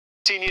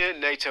Senior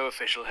NATO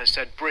official has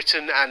said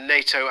Britain and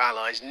NATO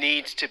allies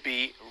need to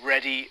be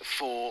ready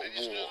for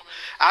war.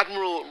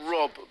 Admiral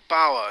Rob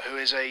Bauer, who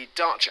is a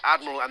Dutch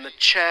admiral and the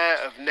chair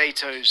of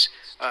NATO's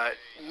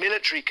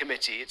military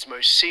committee, its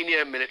most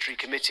senior military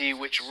committee,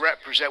 which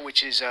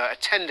is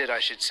attended, I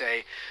should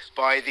say,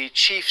 by the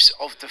chiefs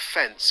of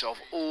defence of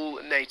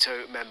all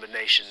NATO member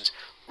nations.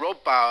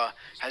 Rob Bauer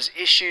has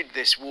issued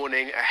this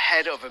warning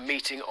ahead of a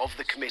meeting of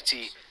the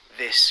committee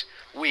this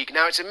week.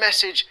 Now, it's a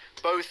message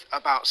both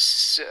about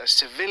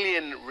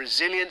civilian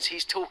resilience.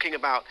 He's talking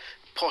about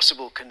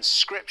possible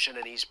conscription,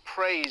 and he's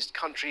praised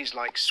countries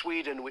like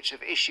Sweden, which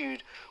have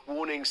issued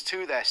warnings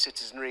to their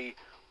citizenry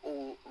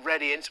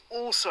already. And it's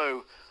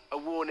also a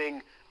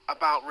warning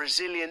about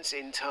resilience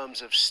in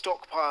terms of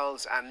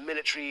stockpiles and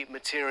military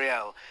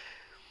materiel.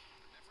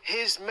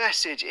 His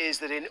message is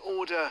that in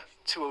order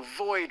to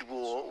avoid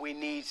war, we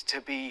need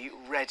to be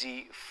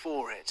ready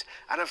for it.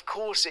 And of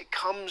course, it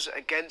comes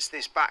against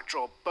this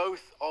backdrop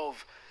both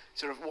of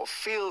sort of what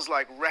feels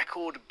like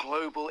record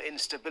global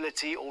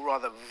instability, or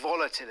rather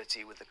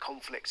volatility, with the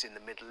conflicts in the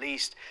Middle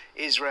East,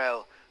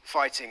 Israel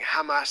fighting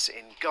Hamas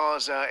in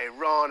Gaza,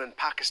 Iran and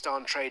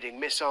Pakistan trading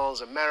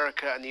missiles,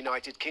 America and the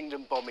United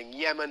Kingdom bombing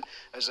Yemen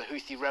as the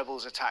Houthi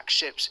rebels attack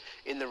ships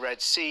in the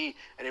Red Sea,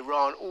 and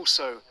Iran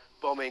also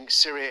bombing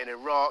Syria and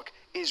Iraq,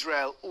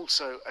 Israel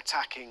also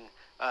attacking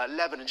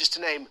Lebanon, just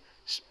to name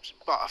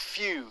but a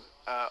few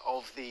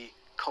of the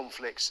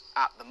conflicts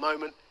at the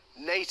moment.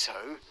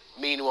 NATO,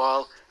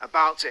 meanwhile,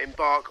 about to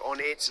embark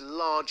on its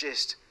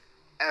largest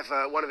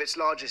ever, one of its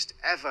largest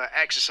ever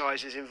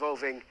exercises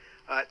involving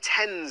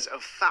tens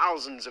of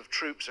thousands of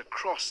troops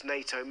across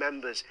NATO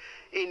members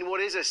in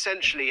what is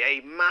essentially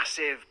a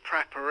massive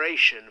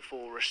preparation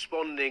for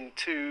responding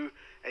to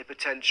a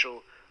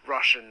potential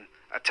Russian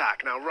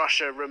attack. Now,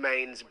 Russia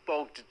remains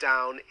bogged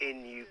down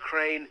in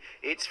Ukraine,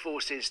 its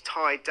forces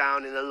tied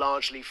down in a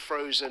largely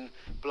frozen,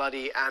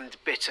 bloody and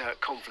bitter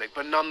conflict.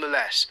 But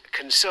nonetheless,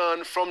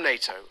 concern from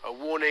NATO, a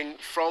warning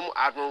from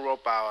Admiral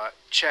Rob Bauer,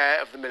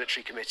 chair of the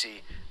military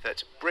committee,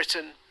 that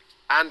Britain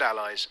and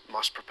allies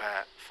must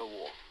prepare for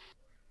war.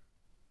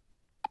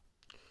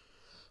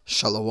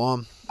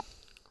 Shalom.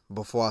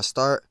 Before I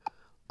start,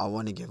 I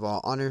want to give all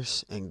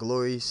honors and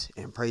glories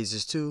and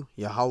praises to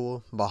Yahweh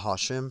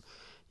Bahashem,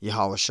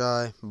 Yahweh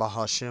Shai,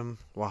 Bahashem,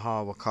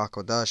 Wahah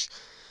Wakakodash,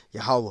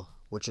 Yahweh,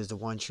 which is the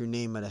one true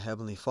name of the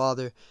Heavenly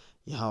Father,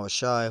 Yahweh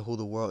Shai, who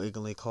the world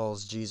ignorantly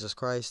calls Jesus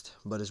Christ,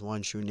 but his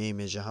one true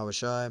name is Yahweh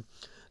Shai.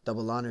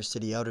 Double honors to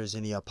the elders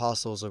and the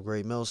apostles of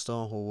Great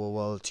Millstone, who will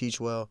well teach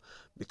well,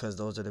 because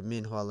those are the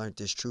men who I learned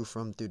this truth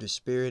from through the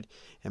spirit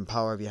and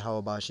power of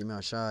Yahweh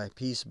Bashim Shai.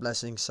 Peace,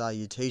 blessings,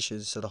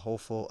 salutations to the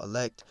hopeful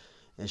elect,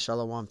 and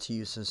shalom to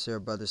you, sincere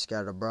brothers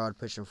scattered abroad,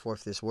 pushing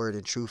forth this word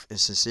in truth and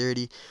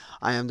sincerity.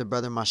 I am the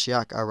brother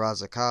Mashiach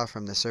Arazakah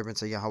from the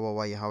Servants of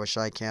Yahweh Yahweh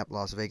Shai Camp,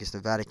 Las Vegas,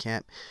 Nevada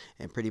Camp.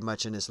 And pretty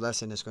much in this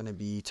lesson, it's going to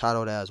be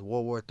titled as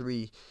World War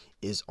III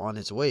is on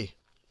its way.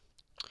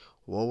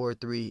 World War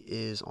III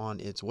is on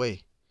its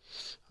way.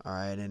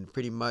 Alright, and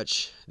pretty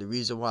much the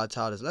reason why I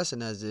titled this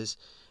lesson as this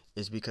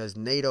is because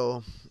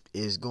NATO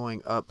is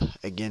going up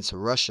against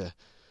Russia.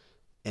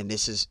 And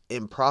this is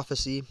in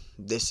prophecy.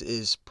 This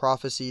is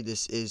prophecy.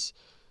 This is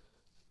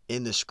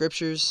in the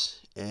scriptures.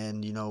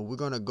 And, we're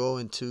going to go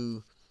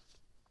into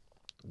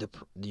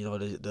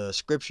the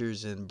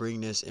scriptures and bring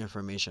this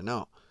information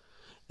out.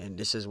 And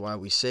this is why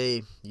we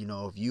say,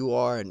 if you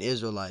are an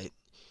Israelite,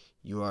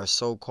 you are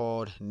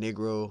so-called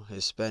Negro,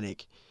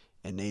 Hispanic,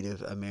 and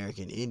Native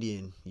American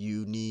Indian,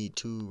 you need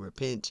to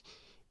repent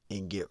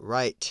and get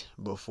right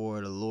before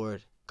the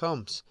Lord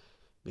comes.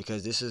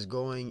 Because this is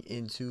going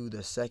into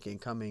the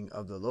second coming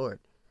of the Lord.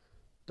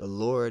 The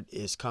Lord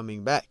is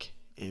coming back.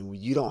 And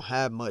you don't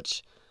have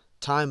much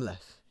time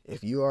left.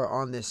 If you are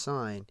on this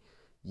sign,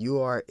 you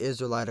are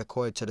Israelite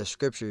according to the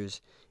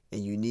scriptures.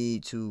 And you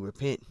need to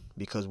repent.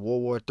 Because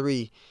World War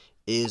III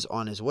is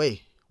on its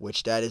way.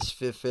 Which that is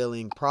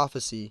fulfilling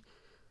prophecy.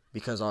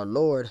 Because our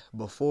Lord,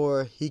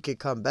 before he could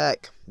come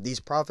back, these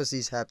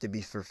prophecies have to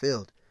be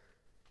fulfilled.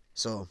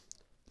 So,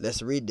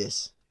 let's read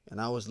this. And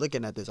I was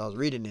looking at this. I was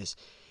reading this.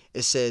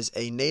 It says,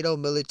 a NATO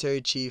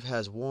military chief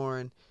has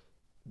warned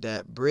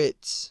that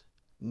Brits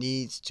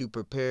needs to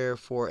prepare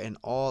for an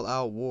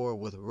all-out war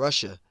with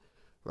Russia,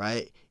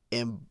 right?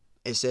 And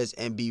it says,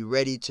 and be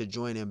ready to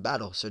join in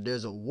battle. So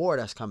there's a war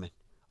that's coming,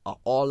 an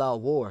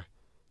all-out war.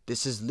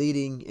 This is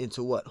leading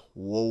into what?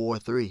 World War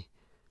III.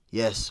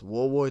 Yes,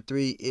 World War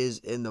III is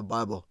in the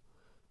Bible.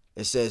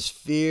 It says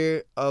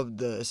fears of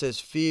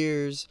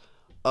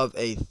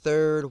a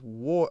third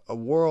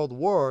world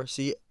war.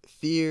 See,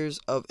 fears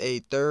of a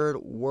third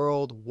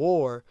world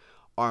war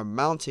are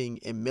mounting,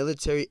 and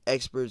military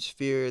experts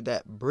fear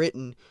that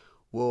Britain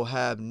will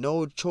have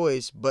no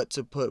choice but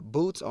to put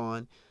boots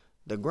on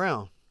the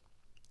ground.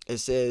 It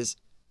says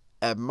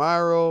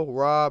Admiral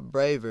Rob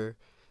Braver,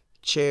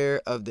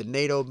 chair of the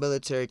NATO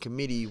Military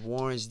Committee,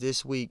 warns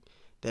this week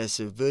that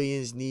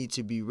civilians need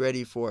to be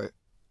ready for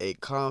a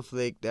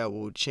conflict that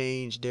will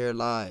change their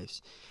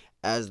lives.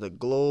 as the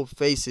globe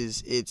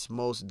faces its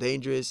most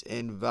dangerous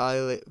and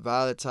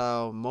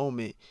volatile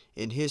moment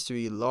in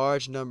history,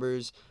 large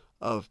numbers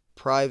of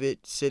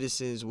private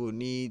citizens will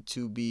need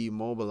to be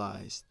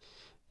mobilized.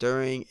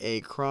 During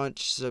a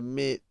crunch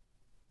summit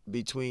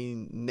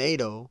between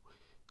NATO,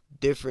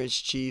 Defense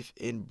Chief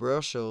in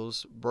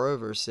Brussels,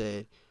 Brewer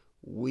said,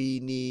 "We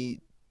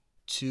need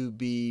to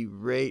be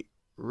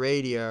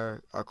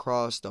radar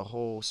across the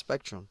whole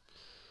spectrum."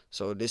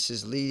 So this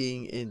is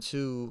leading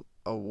into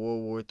a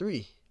World War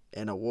III,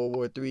 and a World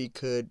War III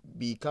could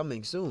be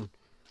coming soon.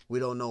 We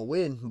don't know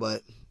when,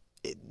 but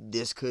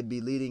this could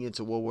be leading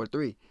into World War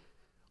III.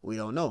 We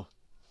don't know.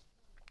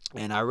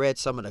 And I read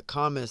some of the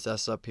comments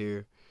that's up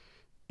here,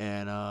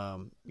 and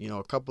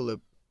a couple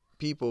of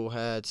people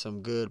had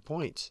some good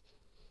points.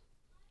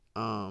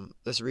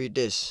 Let's read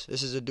this.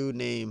 This is a dude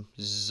named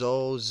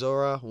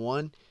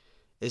Zora1.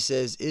 It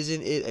says,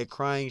 "Isn't it a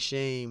crying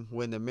shame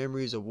when the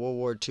memories of World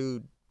War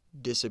II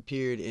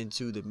disappeared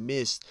into the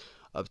mist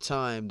of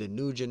time? The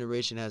new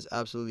generation has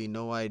absolutely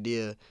no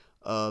idea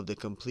of the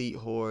complete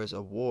horrors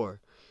of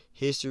war.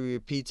 History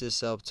repeats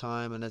itself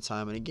time and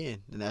time and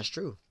again." And that's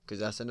true, because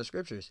that's in the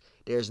scriptures.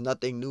 There's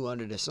nothing new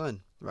under the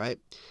sun, right?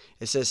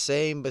 It says,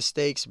 "Same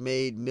mistakes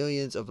made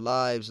millions of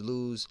lives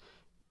lose."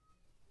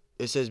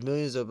 It says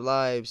millions of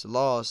lives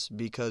lost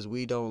because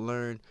we don't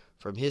learn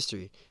from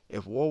history.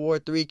 If World War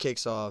III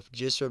kicks off,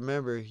 just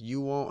remember you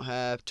won't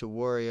have to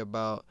worry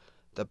about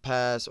the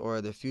past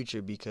or the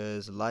future,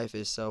 because life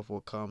itself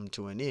will come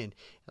to an end.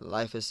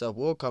 Life itself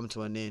will come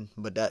to an end,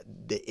 but that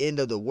the end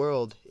of the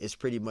world is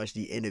pretty much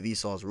the end of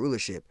Esau's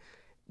rulership.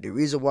 The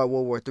reason why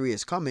World War III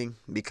is coming,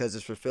 because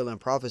it's fulfilling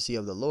prophecy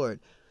of the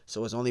Lord.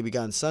 So his only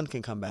begotten son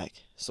can come back.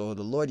 So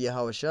the Lord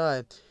Yahweh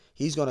Shai,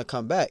 he's going to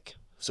come back.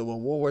 So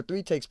when World War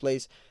III takes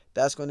place,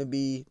 that's going to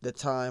be the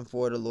time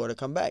for the Lord to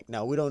come back.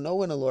 Now, we don't know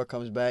when the Lord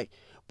comes back,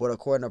 but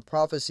according to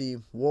prophecy,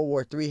 World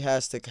War III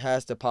has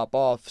to pop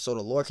off so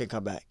the Lord can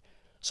come back.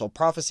 So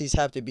prophecies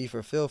have to be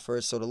fulfilled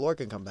first so the Lord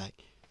can come back.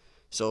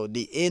 So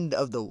the end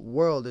of the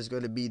world is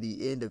going to be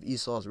the end of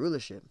Esau's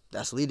rulership.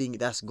 That's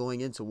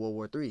going into World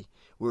War III.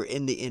 We're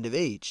in the end of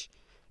age.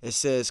 It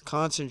says,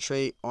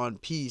 "Concentrate on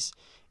peace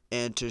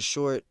and to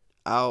short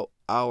out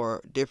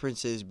our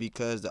differences,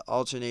 because the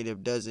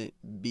alternative doesn't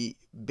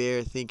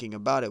bear thinking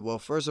about it." Well,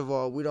 first of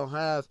all, we don't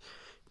have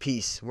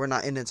peace. We're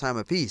not in the time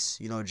of peace.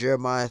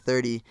 Jeremiah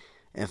 30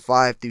 and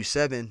 5 through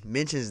 7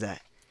 mentions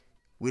that.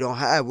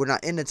 We're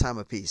not in the time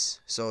of peace.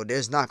 So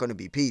there's not going to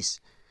be peace.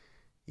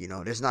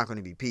 There's not going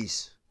to be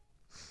peace.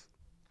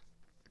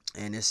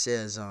 And it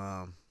says,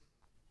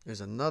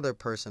 there's another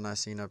person I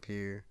seen up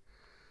here.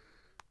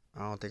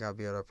 I don't think I'll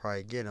be able to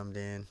probably get him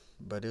then.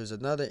 But there's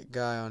another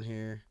guy on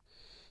here.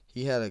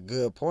 He had a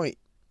good point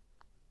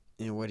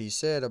in what he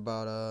said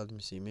about, let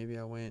me see, maybe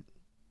I went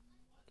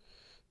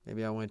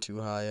too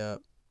high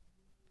up.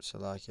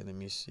 Salakia, let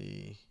me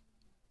see.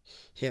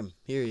 Him.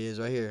 Here he is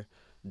right here.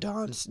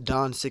 Don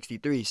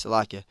 63,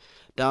 Salakia.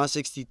 Don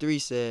 63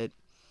 said,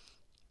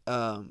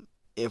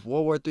 if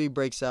World War III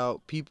breaks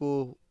out,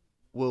 people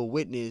will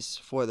witness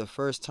for the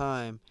first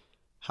time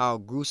how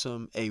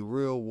gruesome a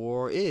real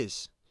war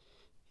is.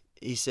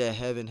 He said,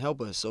 "Heaven help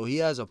us." So he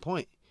has a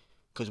point,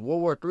 because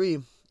World War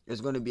III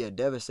is going to be a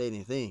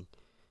devastating thing.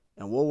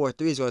 And World War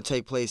III is going to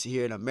take place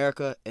here in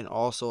America and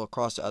also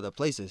across the other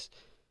places.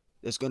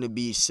 There's going to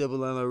be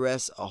civil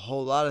unrest, a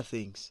whole lot of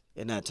things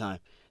in that time.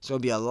 There's going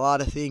to be a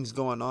lot of things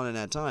going on in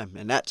that time.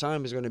 And that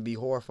time is going to be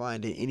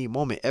horrifying at any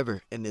moment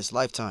ever in this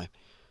lifetime.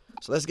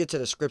 So let's get to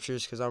the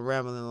scriptures, because I'm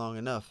rambling long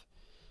enough.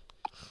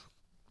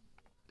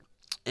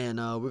 And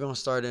we're going to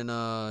start in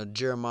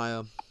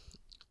Jeremiah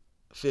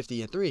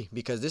 50 and 3,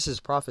 because this is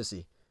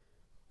prophecy.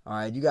 All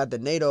right, you got the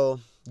NATO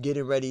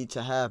getting ready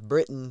to have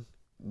Britain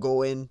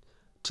go into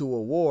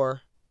a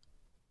war,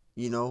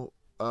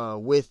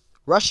 with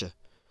Russia.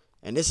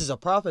 And this is a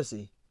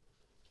prophecy.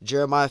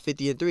 Jeremiah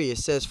 50 and 3, it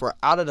says, "For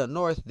out of the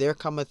north there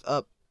cometh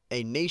up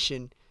a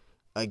nation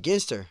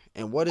against her."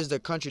 And what is the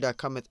country that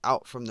cometh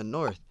out from the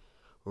north?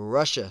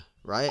 Russia,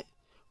 right?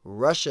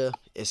 Russia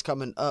is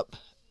coming up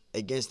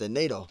against the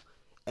NATO.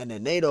 And the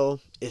NATO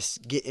is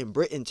getting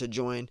Britain to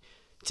join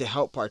to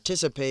help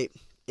participate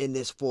in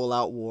this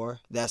full-out war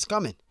that's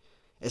coming.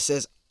 It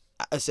says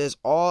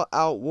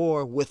all-out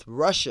war with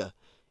Russia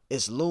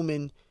is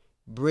looming.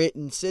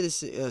 Britain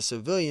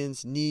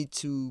civilians need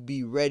to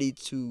be ready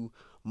to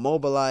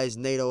mobilize,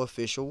 NATO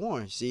official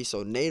warns. See,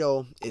 so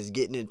NATO is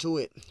getting into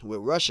it with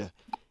Russia.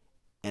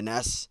 And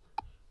that's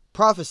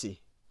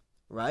prophecy,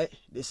 right?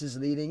 This is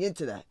leading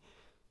into that.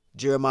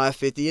 Jeremiah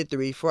 50 and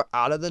 3, "For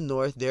out of the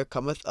north there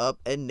cometh up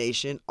a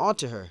nation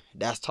unto her."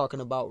 That's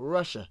talking about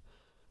Russia,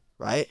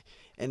 right?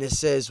 And it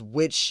says,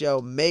 "Which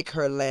shall make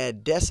her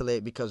land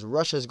desolate," because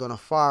Russia is going to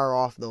fire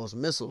off those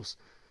missiles.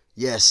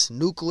 Yes,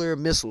 nuclear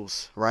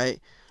missiles, right?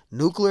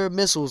 Nuclear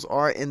missiles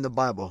are in the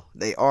Bible.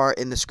 They are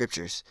in the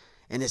scriptures.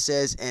 And it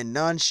says, "And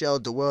none shall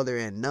dwell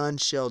therein, none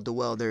shall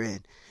dwell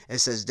therein." It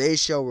says, "They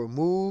shall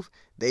remove,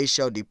 they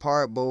shall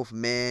depart, both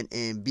man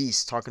and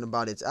beast," talking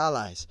about its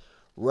allies.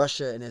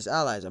 Russia and its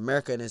allies,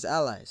 America and its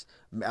allies.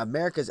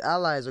 America's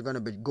allies are going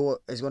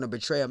to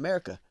betray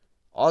America.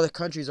 All the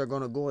countries are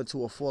going to go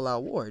into a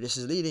full-out war. This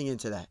is leading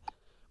into that.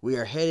 We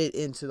are headed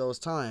into those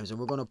times, and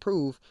we're going to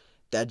prove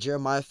that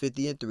Jeremiah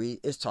 50:3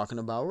 is talking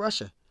about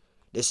Russia.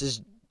 This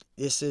is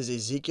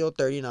Ezekiel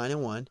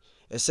 39:1.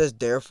 It says,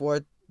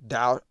 "Therefore,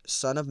 thou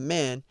son of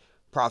man,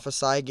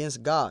 prophesy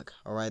against Gog."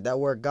 All right, that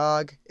word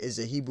Gog is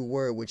a Hebrew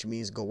word which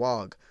means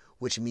Gawag,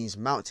 which means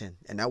mountain,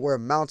 and that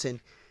word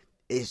mountain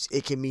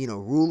it can mean a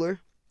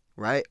ruler,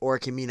 right, or it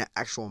can mean an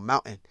actual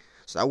mountain.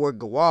 So that word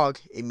Gawag,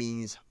 it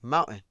means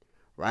mountain,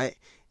 right?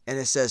 And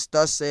it says,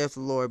 "Thus saith the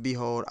Lord,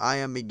 behold, I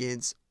am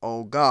against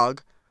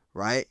Gog,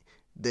 right,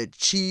 the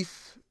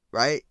chief,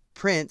 right,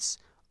 prince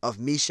of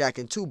Meshach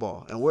and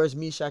Tubal." And where's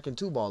Meshach and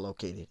Tubal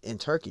located? In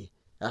Turkey.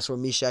 That's where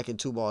Meshach and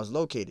Tubal is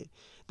located.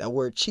 That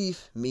word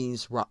chief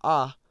means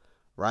Ra'ah,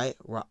 right?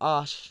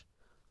 Ra'ash,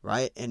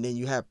 right? And then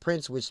you have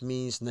prince, which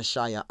means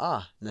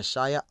Nashaya'ah.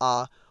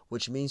 Nashaya'ah,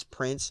 which means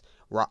prince.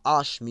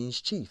 Ra'ash means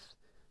chief.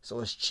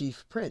 So it's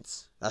chief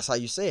prince. That's how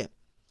you say it,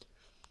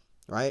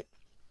 right?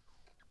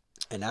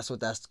 And that's what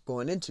that's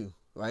going into,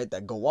 right?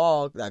 That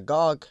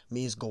Gog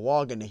means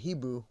Gawag in the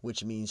Hebrew,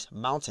 which means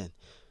mountain.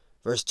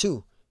 Verse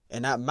 2.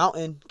 And that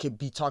mountain could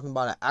be talking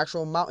about an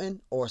actual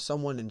mountain or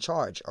someone in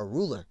charge, a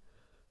ruler.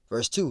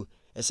 Verse 2.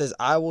 It says,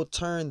 "I will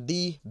turn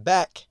thee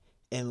back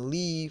and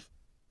leave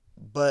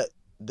but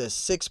the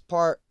sixth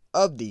part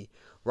of thee."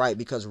 Right,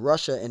 because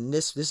Russia, and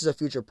this is a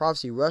future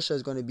prophecy, Russia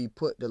is going to be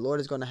the Lord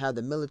is going to have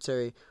the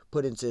military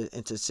put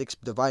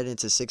divided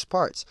into six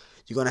parts.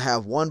 You're going to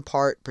have one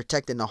part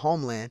protecting the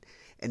homeland,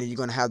 and then you're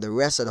going to have the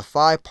rest of the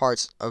 5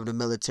 parts of the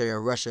military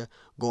of Russia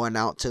going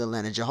out to the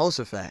land of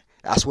Jehoshaphat.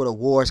 That's where the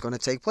war is going to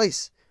take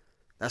place.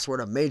 That's where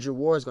the major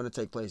war is going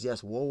to take place.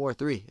 Yes, World War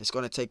III is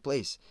going to take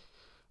place,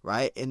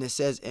 right? And it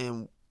says,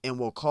 and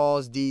will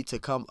cause thee to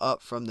come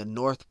up from the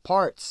north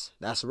parts.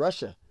 That's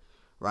Russia,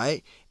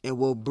 right? And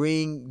will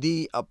bring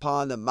thee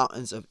upon the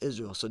mountains of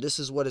Israel. So this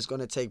is what is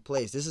going to take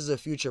place. This is a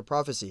future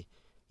prophecy.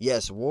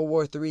 Yes, World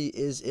War III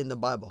is in the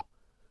Bible.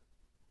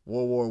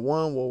 World War I,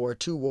 World War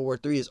II, World War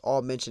III is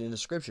all mentioned in the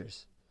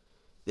scriptures.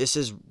 This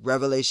is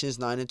Revelations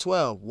 9 and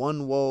 12.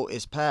 One woe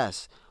is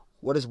past.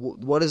 What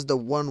is the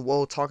one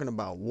woe talking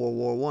about? World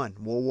War I.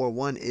 World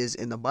War I is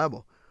in the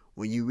Bible.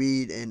 When you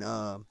read in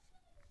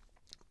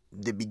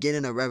the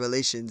beginning of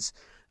Revelations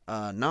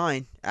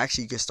 9,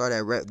 actually you can start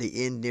at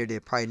the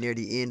end, probably near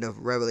the end of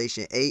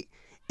Revelation 8,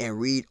 and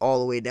read all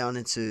the way down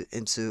into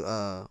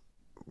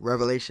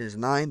Revelations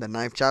 9, the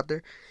 9th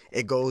chapter.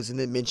 It goes and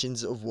it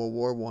mentions of World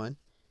War I,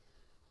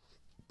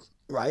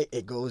 right?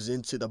 It goes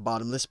into the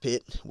bottomless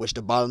pit, which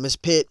the bottomless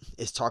pit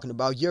is talking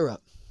about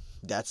Europe.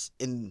 That's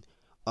in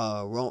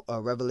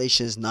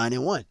Revelations 9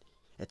 and 1.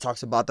 It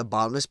talks about the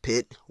bottomless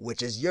pit,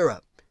 which is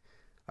Europe.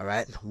 All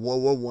right,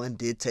 World War I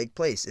did take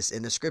place. It's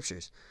in the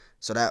scriptures.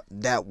 So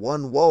that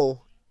one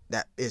woe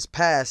that is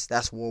past,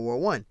 that's World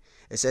War I.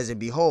 It says, "And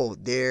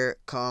behold, there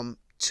come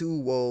 2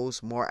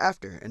 woes more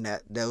after," and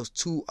that those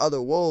 2 other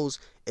woes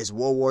is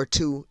World War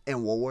II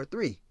and World War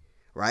III,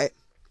 right?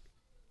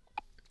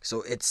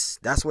 So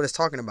that's what it's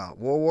talking about.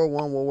 World War I,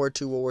 World War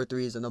II, World War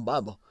III is in the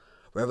Bible.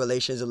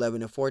 Revelations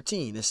 11 and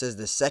 14. It says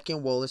the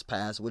second woe is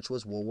past, which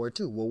was World War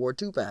II. World War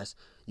II passed.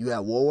 You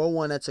have World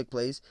War I that took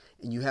place,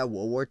 and you have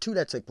World War II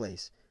that took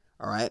place.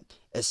 All right.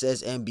 It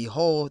says, "And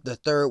behold, the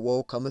third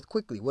woe cometh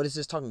quickly." What is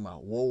this talking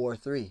about? World War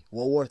III.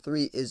 World War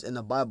III is in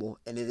the Bible,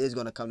 and it is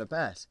going to come to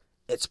pass.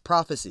 It's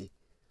prophecy.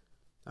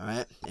 All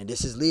right. And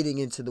this is leading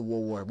into the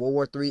World War. World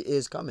War III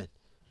is coming,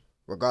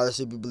 regardless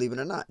if you believe it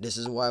or not. This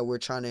is why we're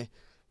trying to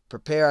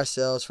prepare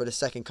ourselves for the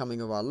second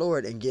coming of our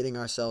Lord and getting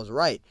ourselves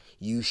right.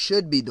 You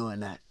should be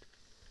doing that.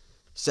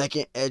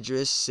 2nd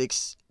Esdras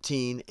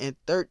 16 and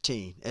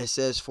 13. It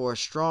says, "For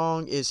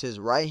strong is his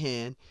right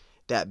hand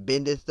that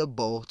bendeth the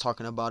bow,"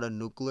 talking about a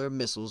nuclear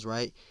missiles,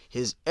 right?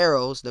 "His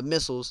arrows," the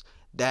missiles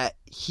that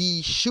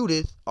he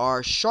shooteth,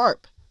 "are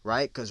sharp,"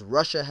 right? Because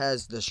Russia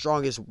has the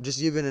strongest. Just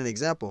giving an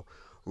example,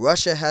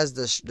 Russia has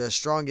the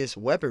strongest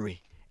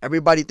weaponry.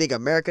 Everybody think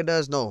America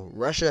does. No,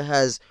 Russia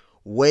has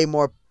way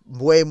more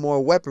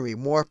weaponry,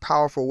 more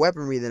powerful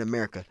weaponry than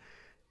America.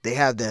 They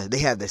have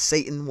the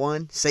Satan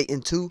 1,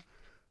 Satan 2,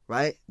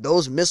 right?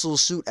 Those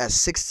missiles shoot at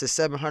 600 to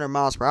 700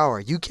 miles per hour.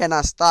 You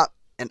cannot stop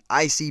an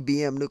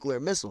ICBM nuclear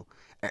missile,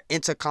 an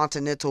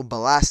intercontinental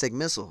ballistic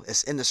missile.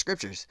 It's in the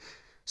scriptures.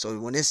 So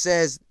when it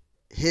says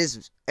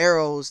his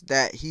arrows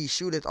that he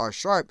shooteth are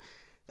sharp,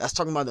 that's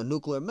talking about the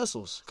nuclear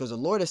missiles, because the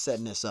Lord is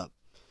setting this up,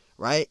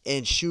 right?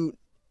 And shoot,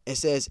 it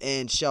says,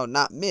 "and shall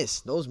not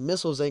miss." Those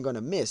missiles ain't going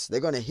to miss. They're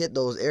going to hit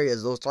those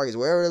areas, those targets.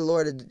 Wherever the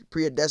Lord had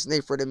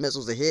predestined for the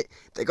missiles to hit,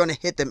 they're going to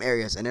hit them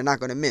areas, and they're not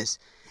going to miss.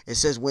 It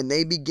says, "when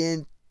they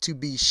begin to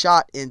be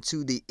shot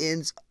into the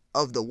ends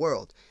of the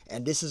world."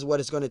 And this is what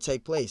is going to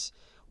take place.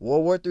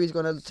 World War III is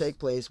going to take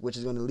place, which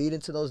is going to lead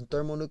into those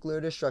thermonuclear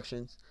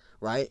destructions,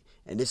 right?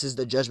 And this is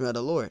the judgment of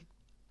the Lord.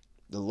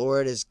 The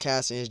Lord is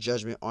casting his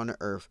judgment on the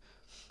earth.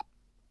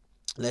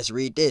 Let's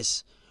read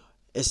this.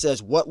 It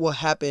says, "What will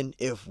happen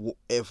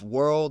if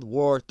World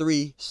War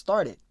III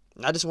started?"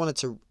 I just wanted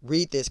to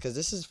read this because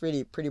this is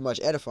pretty much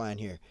edifying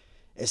here.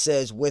 It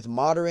says, with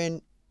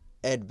modern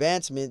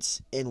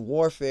advancements in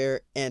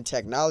warfare and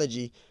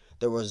technology,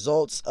 the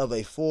results of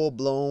a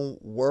full-blown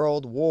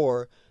world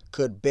war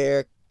could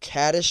bear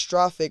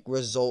catastrophic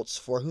results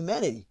for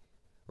humanity,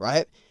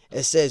 right?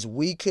 It says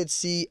we could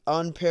see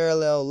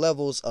unparalleled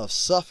levels of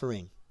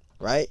suffering,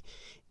 right?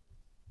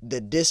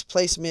 The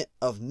displacement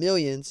of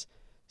millions,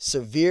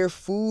 severe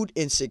food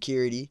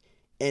insecurity,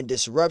 and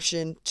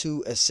disruption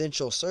to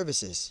essential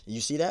services.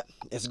 You see that?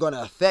 It's going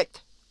to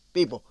affect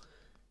people.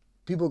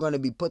 People are going to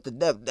be put to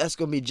death. That's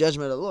going to be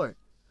judgment of the Lord.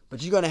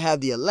 But you're going to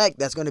have the elect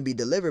that's going to be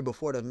delivered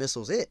before the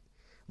missiles hit.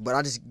 But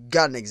I just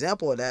got an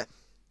example of that.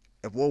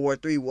 If World War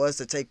III was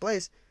to take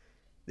place,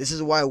 this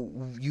is why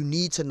you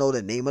need to know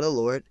the name of the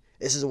Lord.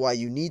 This is why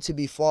you need to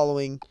be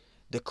following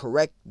the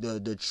correct,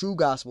 the true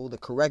gospel, the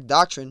correct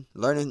doctrine,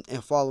 learning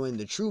and following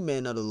the true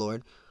men of the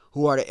Lord,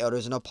 who are the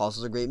elders and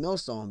apostles of Great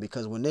Millstone.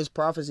 Because when this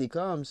prophecy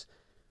comes,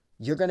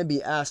 you're going to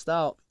be asked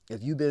out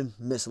if you've been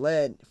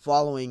misled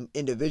following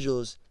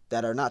individuals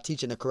that are not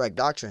teaching the correct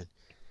doctrine.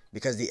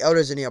 Because the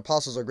elders and the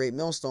apostles of Great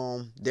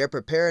Millstone, they're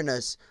preparing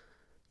us.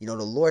 You know,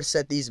 the Lord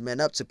set these men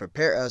up to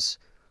prepare us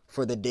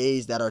for the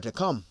days that are to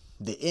come,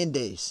 the end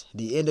days,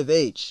 the end of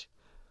age,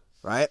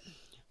 right?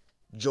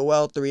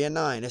 Joel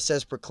 3:9, it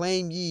says,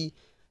 proclaim ye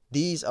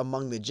these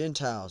among the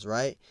Gentiles,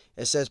 right?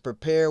 It says,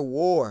 prepare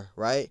war,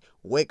 right?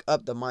 Wake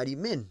up the mighty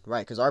men,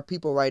 right? Because our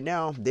people right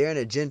now, they're in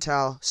a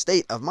Gentile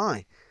state of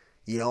mind.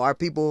 You know, our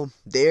people,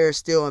 they're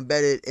still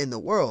embedded in the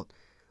world.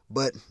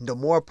 But the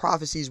more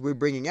prophecies we're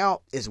bringing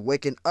out is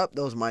waking up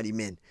those mighty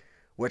men,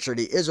 which are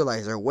the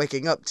Israelites, are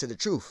waking up to the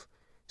truth.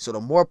 So the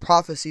more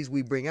prophecies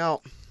we bring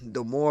out,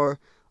 the more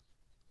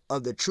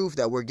of the truth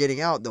that we're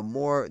getting out, the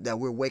more that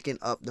we're waking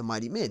up the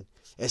mighty men.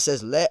 It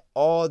says, let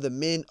all the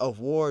men of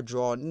war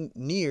draw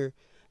near,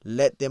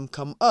 let them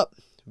come up.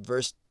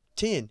 Verse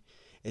 10,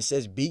 it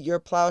says, beat your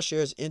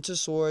plowshares into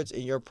swords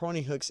and your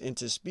pruning hooks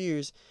into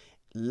spears.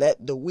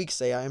 Let the weak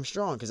say, I am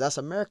strong. Because that's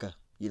America.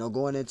 You know,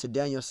 going into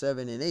Daniel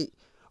 7 and 8,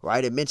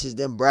 right? It mentions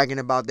them bragging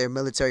about their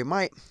military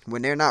might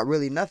when they're not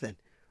really nothing.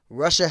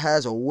 Russia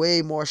has a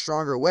way more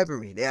stronger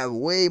weaponry. They have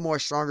way more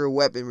stronger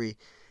weaponry,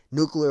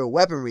 nuclear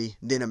weaponry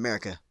than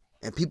America.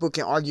 And people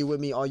can argue with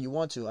me all you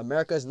want to.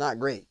 America is not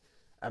great.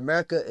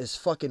 America is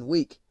fucking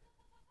weak.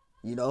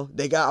 You know,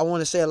 they got, I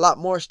want to say a lot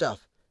more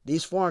stuff.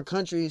 These foreign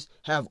countries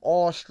have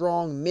all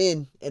strong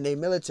men in their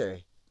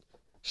military.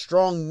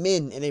 Strong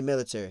men in their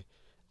military.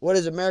 What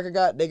does America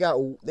got? They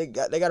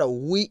got a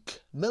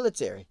weak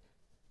military.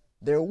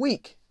 They're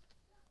weak.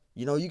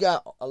 You know, you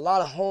got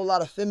a whole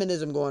lot of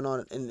feminism going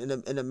on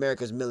in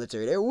America's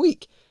military. They're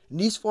weak. And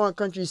these foreign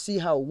countries see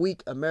how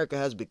weak America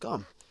has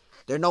become.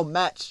 They're no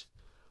match,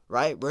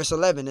 right? Verse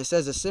 11, it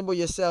says, assemble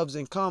yourselves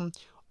and come,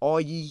 all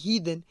ye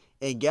heathen,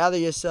 and gather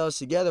yourselves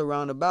together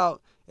round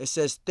about. It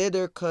says,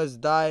 thither cause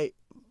thy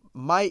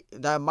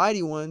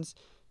mighty ones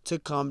to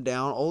come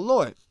down, O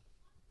Lord.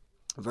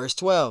 Verse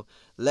 12,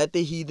 let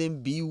the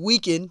heathen be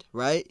weakened,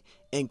 right?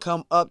 And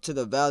come up to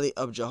the valley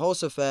of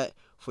Jehoshaphat,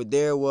 for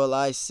there will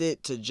I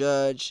sit to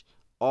judge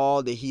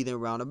all the heathen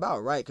round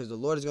about, right? Because the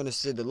Lord is going to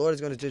sit, the Lord is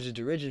going to judge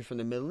the region from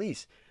the Middle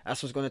East.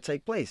 That's what's going to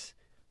take place.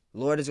 The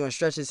Lord is going to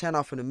stretch his hand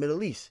out from the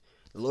Middle East.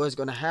 The Lord is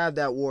going to have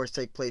that wars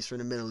take place from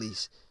the Middle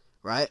East,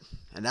 right?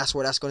 And that's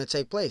where that's going to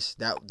take place.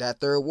 That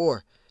third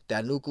war,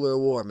 that nuclear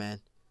war,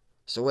 man.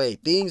 So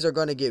wait, things are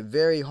going to get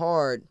very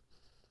hard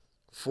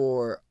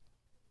for,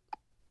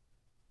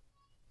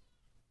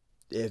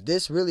 if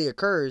this really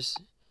occurs,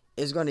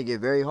 it's going to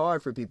get very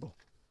hard for people.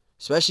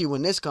 Especially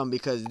when this comes,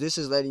 because this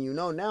is letting you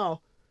know now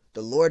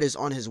the Lord is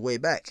on his way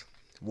back.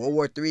 World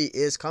War III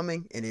is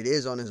coming, and it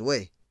is on his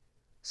way.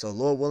 So,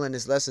 Lord willing,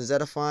 this lesson is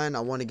edifying.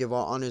 I want to give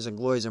all honors and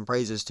glories and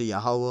praises to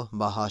Yahweh,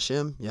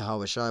 Bahashem,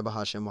 Yahweh Shai,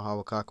 Bahashem,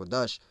 Yahweh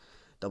Kakodash.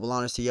 Double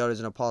honors to the elders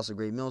and apostles of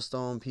Great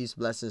Millstone. Peace,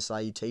 blessings,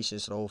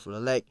 salutations to the whole for the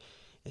elect.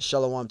 And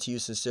shalom to you,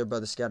 sincere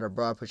brother scattered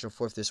abroad, pushing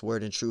forth this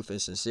word in truth and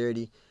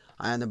sincerity.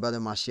 I am the brother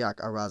Mashiach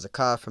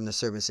Arazakah from the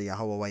servants of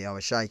Yahweh Yahweh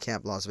Shai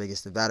Camp, Las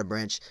Vegas, Nevada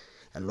branch.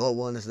 And Lord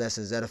willing, this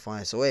lesson is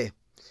edifying. So, hey,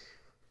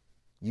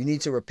 you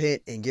need to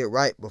repent and get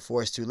right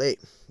before it's too late.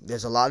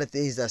 There's a lot of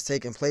things that's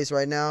taking place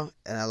right now.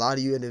 And a lot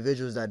of you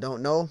individuals that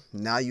don't know,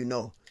 now you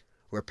know.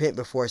 Repent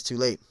before it's too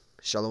late.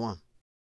 Shalom.